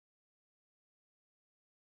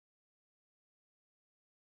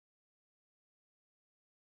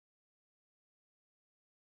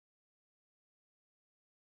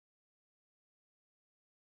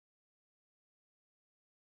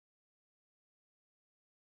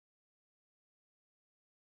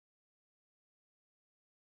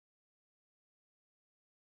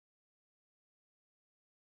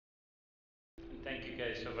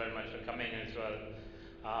guys so very much for coming as well.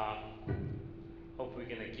 Hope we're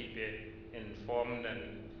going to keep you informed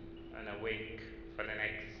and awake for the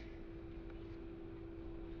next,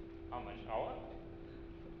 how much, hour?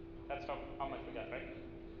 That's how much we got, right?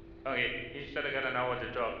 Okay, you should have got an hour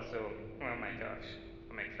to talk, so, oh my gosh,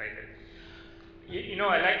 I'm excited. You know,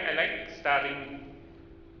 I like starting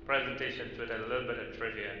presentations with a little bit of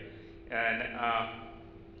trivia. And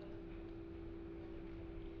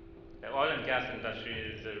the oil and gas industry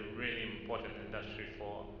is a really important industry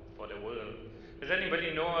for the world. Does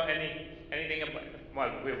anybody know anything about,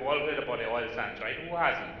 well, we've all heard about the oil sands, right? Who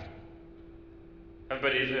hasn't?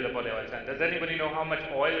 Everybody's heard about the oil sands. Does anybody know how much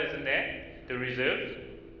oil is in there, the reserve?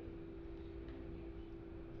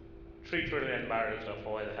 3 trillion barrels of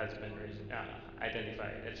oil has been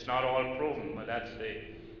identified. It's not all proven, but that's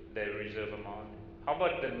the reserve amount. How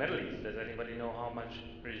about the Middle East? Does anybody know how much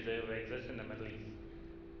reserve exists in the Middle East?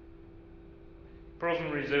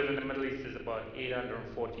 Proven reserve in the Middle East is about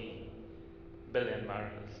 840 billion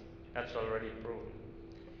barrels. That's already proven.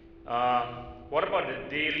 What about the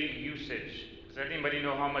daily usage? Does anybody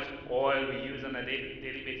know how much oil we use on a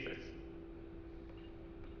daily basis?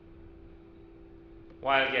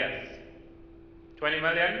 Wild guess. 20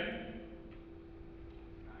 million?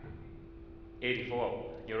 84.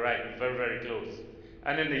 You're right, very, very close.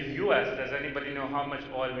 And in the US, does anybody know how much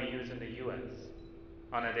oil we use in the US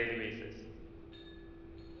on a daily basis?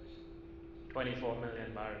 24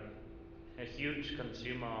 million barrels. A huge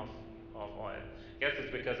consumer of oil. I guess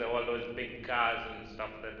it's because of all those big cars and stuff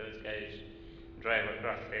that those guys drive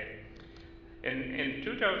across there. In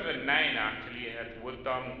 2009, actually, it had worked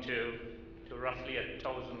down to roughly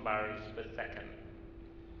 1,000 barrels per second.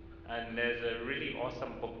 And there's a really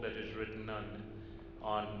awesome book that is written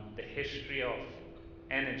on the history of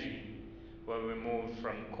energy, where we moved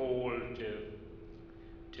from coal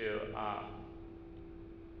to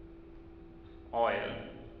oil,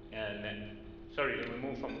 and then, we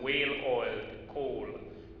moved from whale oil to coal,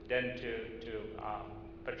 then to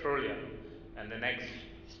petroleum, and the next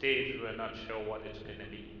stage we're not sure what it's going to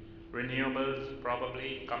be. Renewables,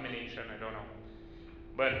 probably, combination, I don't know.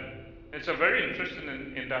 But it's a very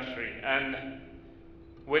interesting industry, and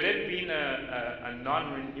with it being a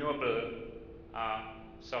non-renewable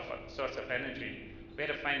source of energy, we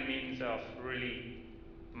had to find means of really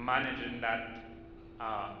managing that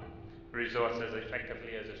resource as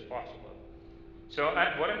effectively as is possible. So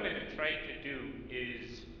what I'm going to try to do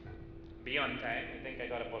is be on time. I think I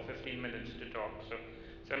got about 15 minutes to talk, so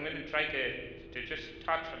I'm going to try to just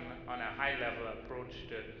touch on a high-level approach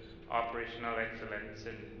to operational excellence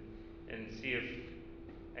and see if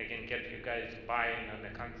I can get you guys buying on the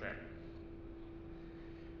concept.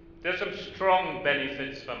 There's some strong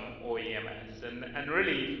benefits from OEMS, and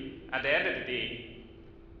really, at the end of the day,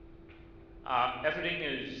 everything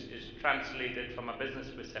is translated from a business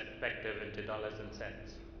perspective into dollars and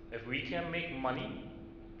cents. If we can make money,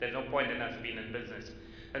 there's no point in us being in business.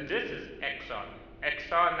 And this is Exxon.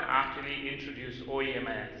 Exxon actually introduced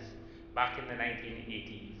OEMS back in the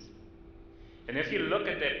 1980s. And if you look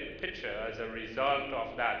at the picture as a result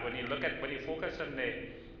of that, when you focus on the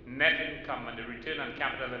net income and the return on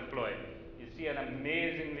capital employed, you see an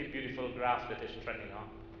amazingly beautiful graph that is trending up.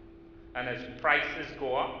 And as prices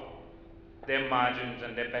go up, their margins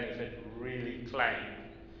and their benefit really climb.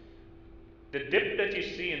 The dip that you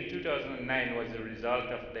see in 2009 was a result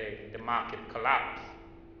of the market collapse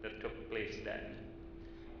that took place then.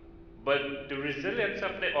 But the resilience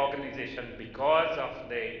of the organization, because of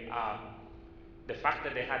the fact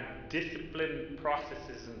that they had disciplined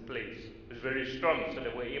processes in place, was very strong, so they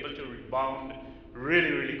were able to rebound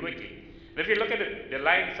really, really quickly. And if you look at the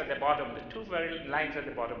lines at the bottom, the two very lines at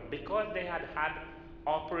the bottom, because they had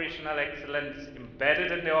operational excellence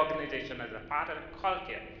embedded in the organization as a part of the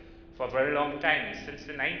culture for a very long time. Since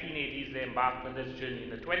the 1980s, they embarked on this journey. In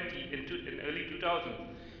the early 2000s,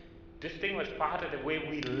 this thing was part of the way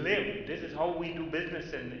we live. This is how we do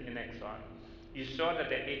business in Exxon. You saw that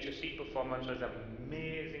the HSE performance was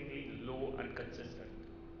amazingly low and consistent.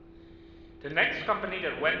 The next company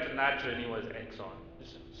that went on that journey was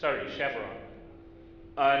Chevron.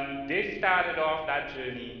 And they started off that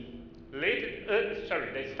journey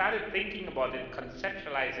they started thinking about it,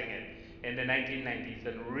 conceptualizing it in the 1990s,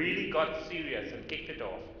 and really got serious and kicked it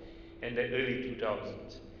off in the early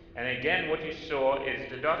 2000s. And again, what you saw is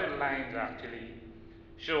the dotted lines actually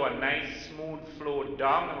show a nice smooth flow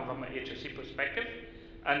down from an HSE perspective,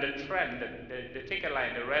 and the trend, the ticker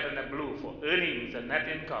line, the red and the blue for earnings and net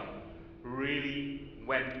income really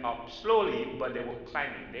went up slowly, but they were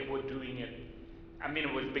climbing. They were doing it. I mean,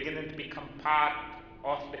 it was beginning to become part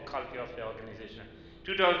of the culture of the organization.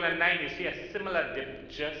 2009, you see a similar dip,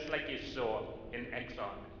 just like you saw in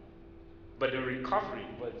Exxon. But the recovery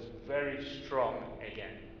was very strong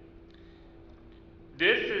again.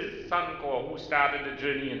 This is Suncor, who started the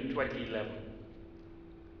journey in 2011.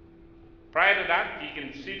 Prior to that, you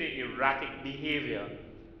can see the erratic behavior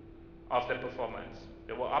of the performance.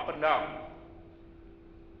 They were up and down,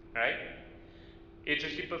 right?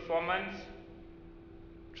 HSC performance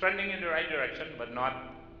trending in the right direction, but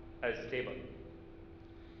not as stable.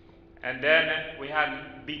 And then we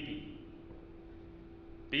had BP.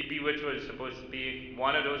 BP, which was supposed to be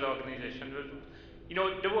one of those organizations, you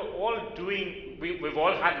know, they were all doing, we've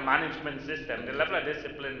all had management systems. The level of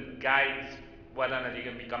discipline guides whether or not you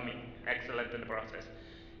can become excellent in the process.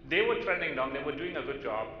 They were trending down, they were doing a good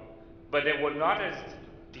job, but they were not as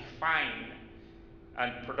defined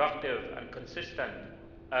and productive and consistent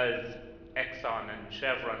as Exxon and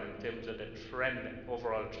Chevron in terms of the trend,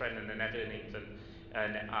 overall trend in the net earnings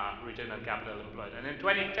and return on capital employed. And in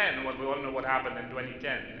 2010, we all know what happened in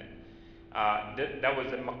 2010. That was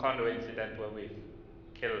the Macondo incident where we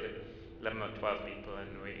killed 11 or 12 people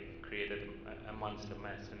and we created a monster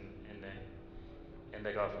mess in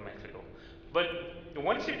the Gulf of Mexico. But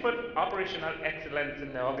once you put operational excellence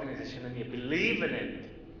in the organization and you believe in it,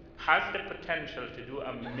 has the potential to do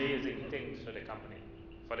amazing things for the company,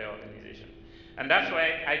 for the organization. And that's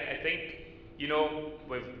why I think, you know,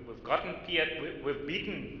 we've gotten we've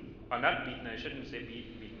beaten, or not beaten, I shouldn't say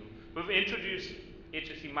beaten. We've introduced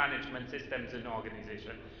HSE management systems in the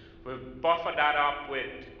organization. We've buffered that up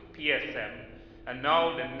with PSM, and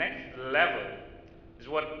now the next level is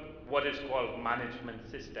what is called management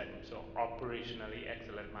systems, or operationally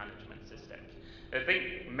excellent management systems. I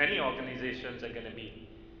think many organizations are going to be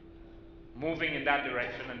moving in that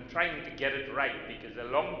direction and trying to get it right, because the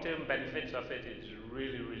long-term benefits of it is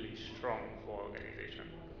really, really strong for organization.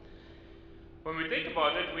 When we think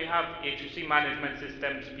about it, we have HSE management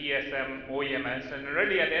systems, PSM, OEMS, and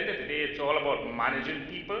really at the end of the day, it's all about managing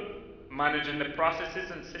people, managing the processes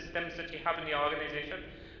and systems that you have in the organization,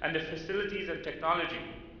 and the facilities and technology.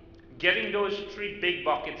 Getting those three big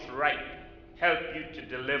buckets right help you to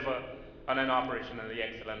deliver on an operationally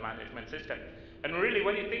excellent management system. And really,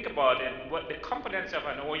 when you think about it, what the components of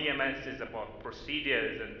an OEMS is about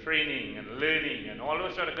procedures and training and learning and all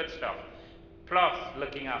those sort of good stuff, plus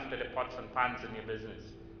looking after the pots and pans in your business.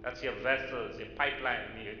 That's your vessels, your pipeline,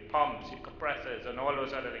 your pumps, your compressors, and all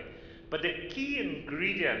those other things. But the key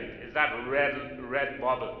ingredient is that red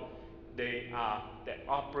bubble. The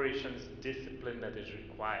operations discipline that is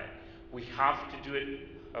required. We have to do it.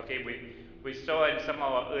 Okay, we saw in some of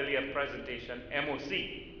our earlier presentation,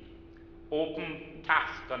 MOC. Open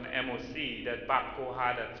task on MOC that BAPCO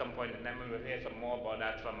had at some point, and then we will hear some more about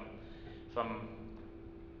that from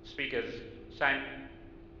speakers. Simon,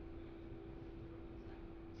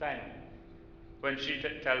 when she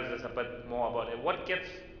tells us a bit more about it, what gets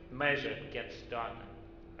measured gets done,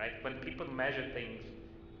 right? When people measure things,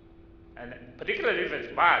 and particularly if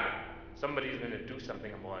it's bad, somebody's going to do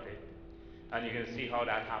something about it, and you're going to see how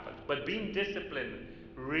that happens. But being disciplined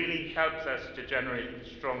really helps us to generate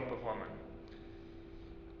strong performance.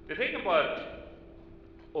 The thing about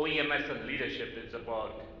OEMS and leadership is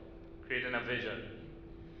about creating a vision.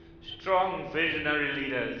 Strong visionary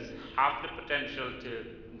leaders have the potential to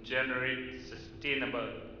generate sustainable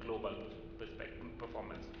global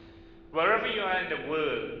performance. Wherever you are in the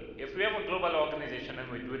world, if we have a global organization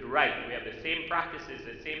and we do it right, we have the same practices,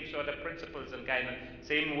 the same sort of principles and guidance,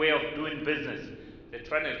 same way of doing business, the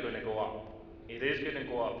trend is going to go up. It is going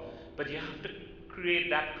to go up. But you have to create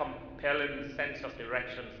that compelling sense of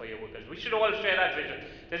direction for your workers. We should all share that vision.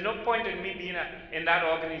 There's no point in me being in that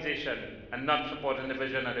organization and not supporting the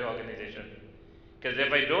vision of the organization. Because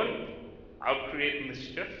if I don't, I'll create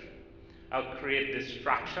mischief, I'll create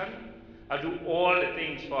distraction, I'll do all the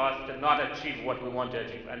things for us to not achieve what we want to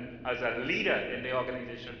achieve. And as a leader in the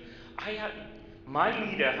organization, my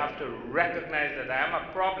leader have to recognize that I am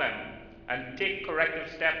a problem and take corrective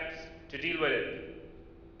steps to deal with it.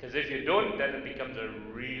 Because if you don't, then it becomes a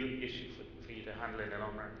real issue for you to handle in the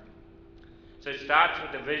long run. So it starts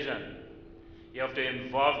with the vision. You have to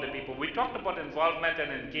involve the people. We talked about involvement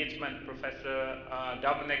and engagement. Professor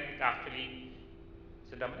Dominic actually,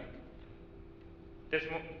 is it Dominic?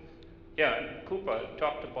 Cooper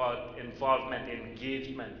talked about involvement,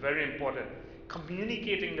 engagement, very important.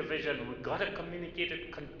 Communicating the vision, we've got to communicate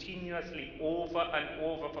it continuously over and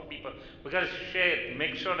over for people. We've got to share it,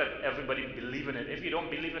 make sure that everybody believes in it. If you don't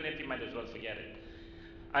believe in it, you might as well forget it.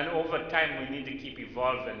 And over time, we need to keep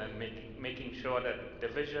evolving and making sure that the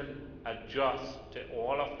vision adjusts to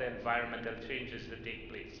all of the environmental changes that take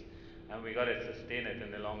place. and we got to sustain it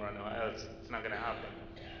in the long run, or else it's not going to happen.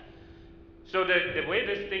 So the way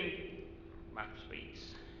this thing, Max speaks,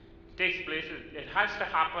 takes place is it has to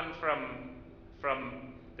happen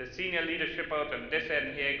from the senior leadership out on this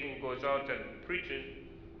end here who goes out and preaches.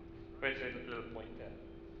 Where's the little pointer?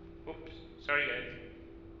 Oops, sorry guys.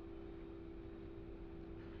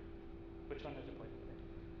 Which one is the pointer?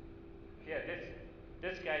 Yeah,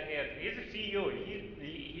 this guy here, he's a CEO.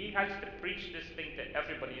 He has to preach this thing to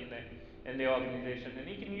everybody in the organization, and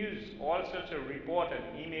he can use all sorts of report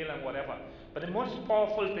and email and whatever. But the most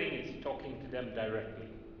powerful thing is talking to them directly.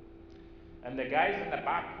 And the guys in the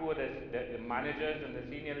back who are the managers and the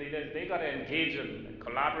senior leaders, they got to engage and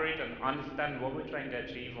collaborate and understand what we're trying to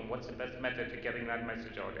achieve and what's the best method to getting that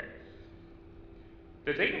message out there.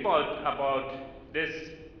 The thing about this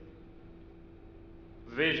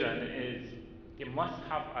vision is you must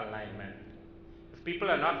have alignment. If people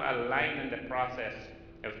are not aligned in the process,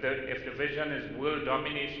 if the vision is world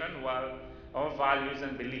domination, well, our values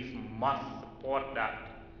and beliefs must support that.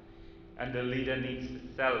 And the leader needs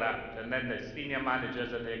to sell that. And then the senior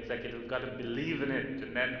managers and the executives got to believe in it.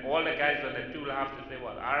 And then all the guys on the tool have to say,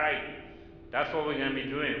 well, all right, that's what we're going to be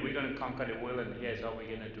doing. We're going to conquer the world, and here's how we're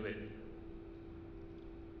going to do it.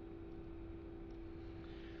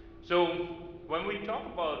 So when we talk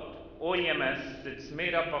about OEMS, it's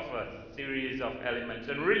made up of a series of elements.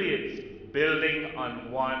 And really it's building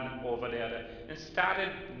on one over the other. It started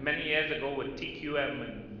many years ago with TQM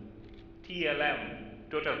and TLM.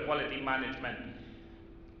 Total quality management,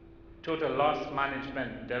 total loss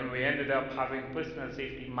management. Then we ended up having personal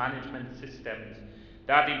safety management systems.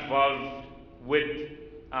 That evolved with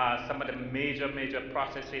some of the major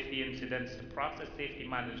process safety incidents to process safety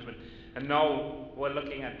management. And now we're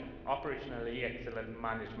looking at operationally excellent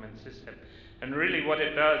management system. And really what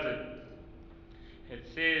it does is, it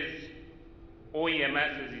says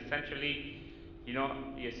OEMS is essentially,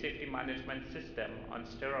 your safety management system on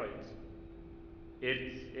steroids.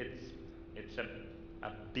 It's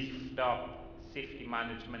a beefed up safety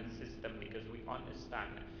management system because we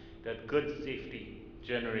understand that good safety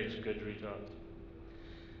generates good results.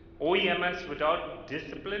 OEMS without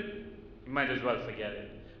discipline, you might as well forget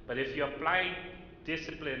it. But if you apply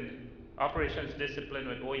discipline, operations discipline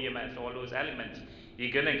with OEMS, all those elements,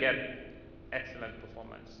 you're going to get excellent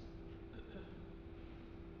performance.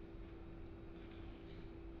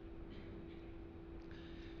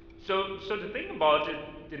 So the thing about it,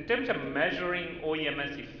 in terms of measuring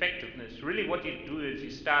OEMS effectiveness, really what you do is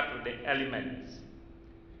you start with the elements.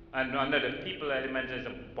 And under the people element, there's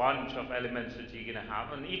a bunch of elements that you're going to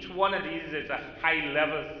have. And each one of these is a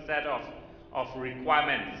high-level set of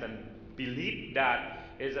requirements. And beneath that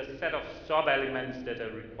is a set of sub-elements that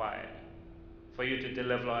are required for you to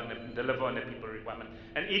deliver on the people requirement.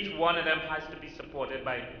 And each one of them has to be supported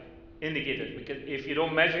by indicators. Because if you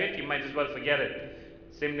don't measure it, you might as well forget it.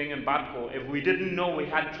 Same thing in BATCO. If we didn't know we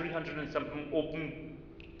had 300 and something open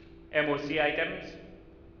MOC items,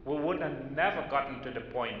 we would have never gotten to the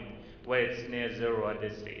point where it's near zero at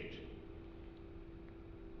this stage.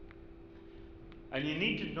 And you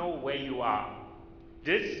need to know where you are.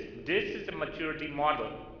 This is a maturity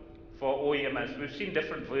model for OEMS. We've seen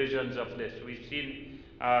different versions of this. We've seen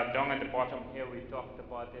down at the bottom here, we talked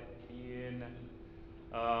about it in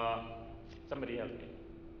somebody else.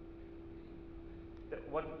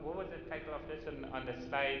 What was the title of this on the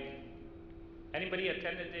slide? Anybody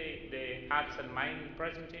attended the Hearts and Minds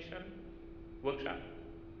presentation workshop?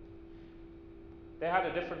 They had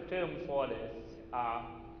a different term for this,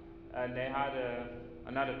 and they had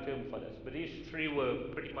another term for this. But these three were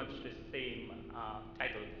pretty much the same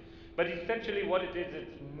title. But essentially what it is,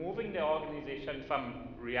 it's moving the organization from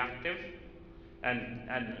reactive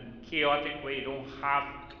and chaotic, where you don't have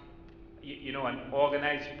an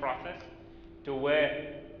organized process, to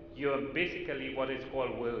where you're basically what is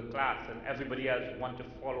called world class, and everybody else want to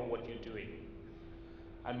follow what you're doing.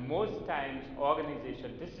 And most times,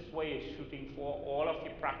 organization, this is where you're shooting for. All of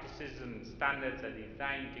your practices and standards are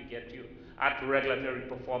designed to get you at regulatory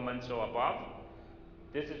performance or above.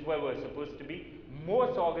 This is where we're supposed to be.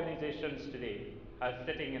 Most organizations today are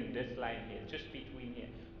sitting in this line here, just between here,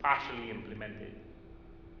 partially implemented.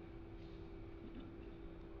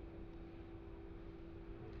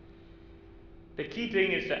 The key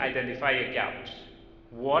thing is to identify your gaps.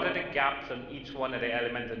 What are the gaps on each one of the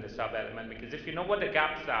elements and the sub-element? Because if you know what the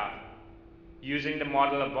gaps are, using the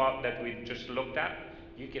model above that we just looked at,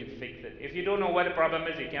 you can fix it. If you don't know what the problem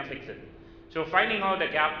is, you can't fix it. So finding out the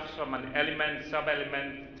gaps from an element,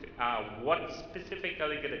 sub-element, what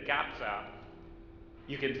specifically the gaps are,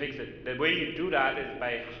 you can fix it. The way you do that is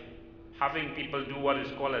by having people do what is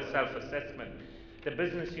called a self-assessment. the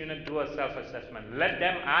business unit do a self-assessment. Let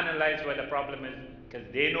them analyze where the problem is, because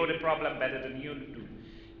they know the problem better than you do.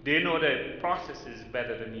 They know the processes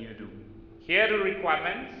better than you do. Here are the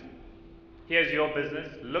requirements. Here's your business.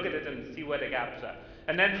 Look at it and see where the gaps are.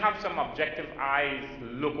 And then have some objective eyes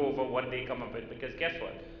look over what they come up with. Because guess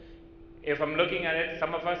what? If I'm looking at it,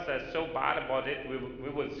 some of us are so bad about it, we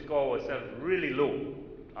will score ourselves really low.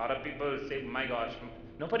 Other people say, my gosh,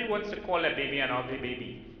 nobody wants to call a baby an ugly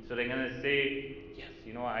baby. So they're going to say, yes,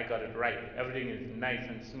 you know, I got it right. Everything is nice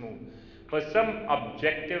and smooth. But some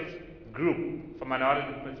objective group, from an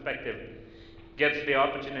audit perspective, gets the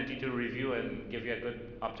opportunity to review and give you a good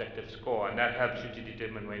objective score, and that helps you to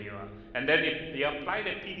determine where you are. And then you apply the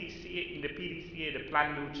PDCA, the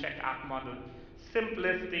Plan, Do, Check, Act model.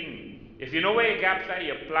 Simplest thing. If you know where your gaps are,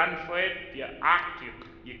 you plan for it, you act,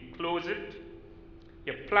 you close it,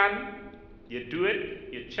 you plan, you do it,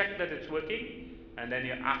 you check that it's working, and then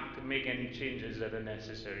you act to make any changes that are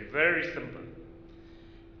necessary. Very simple.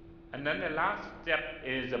 And then the last step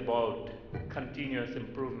is about continuous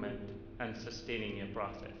improvement and sustaining your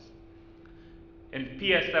process. In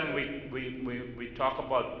PSM, we talk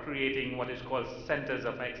about creating what is called centers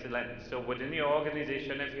of excellence. So within your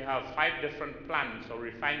organization, if you have 5 different plants or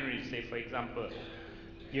refineries, say for example,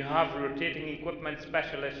 you have rotating equipment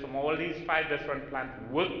specialists from all these 5 different plants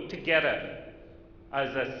work together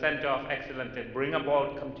as a center of excellence to bring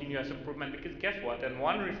about continuous improvement. Because guess what? In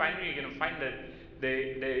one refinery, you're going to find that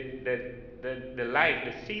the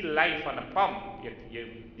sea life on a pump,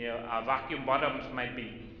 our vacuum bottoms might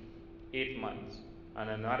be 8 months, and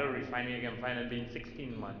another refinery you can find it being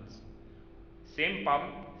 16 months. Same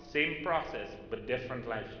pump, same process, but different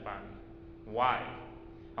lifespan. Why?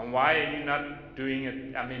 And why are you not doing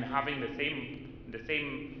it? I mean, having the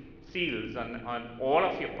same seals on all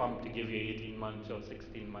of your pump to give you 18 months or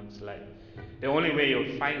 16 months life? The only way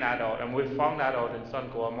you'll find that out, and we found that out in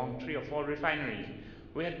Sunco among 3 or 4 refineries,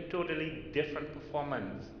 we had totally different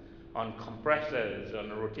performance on compressors,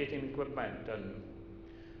 on rotating equipment,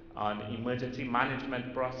 on emergency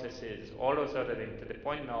management processes, all those other things, to the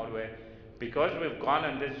point now where, because we've gone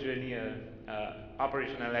on this journey of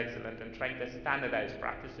operational excellence and trying to standardize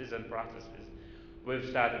practices and processes, we've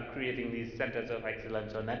started creating these centers of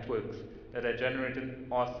excellence or networks that are generating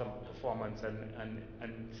awesome performance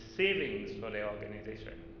and savings for the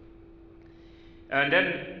organization. And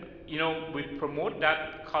then, you know, we promote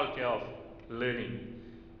that culture of learning,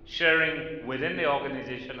 sharing within the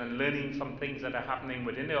organization and learning from things that are happening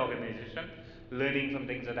within the organization, learning from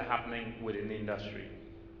things that are happening within the industry.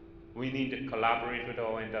 We need to collaborate with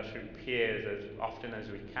our industry peers as often as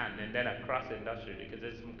we can, and then across the industry, because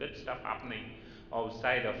there's some good stuff happening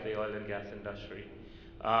outside of the oil and gas industry.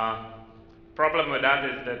 Problem with that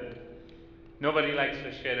is that nobody likes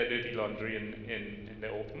to share the dirty laundry in the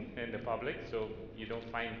open, in the public, so you don't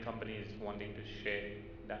find companies wanting to share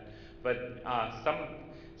that. But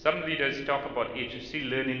some leaders talk about HSC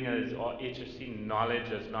learning or HSC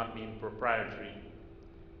knowledge as not being proprietary.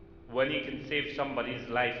 When you can save somebody's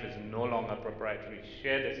life is no longer proprietary.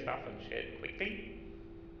 Share the stuff and share it quickly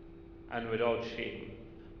and without shame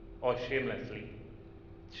or shamelessly.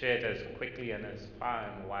 Share it as quickly and as far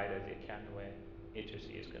and wide as you can where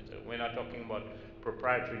HSC is concerned. We're not talking about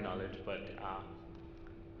proprietary knowledge, but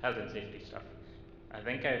health and safety stuff. I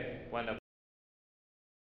think I went up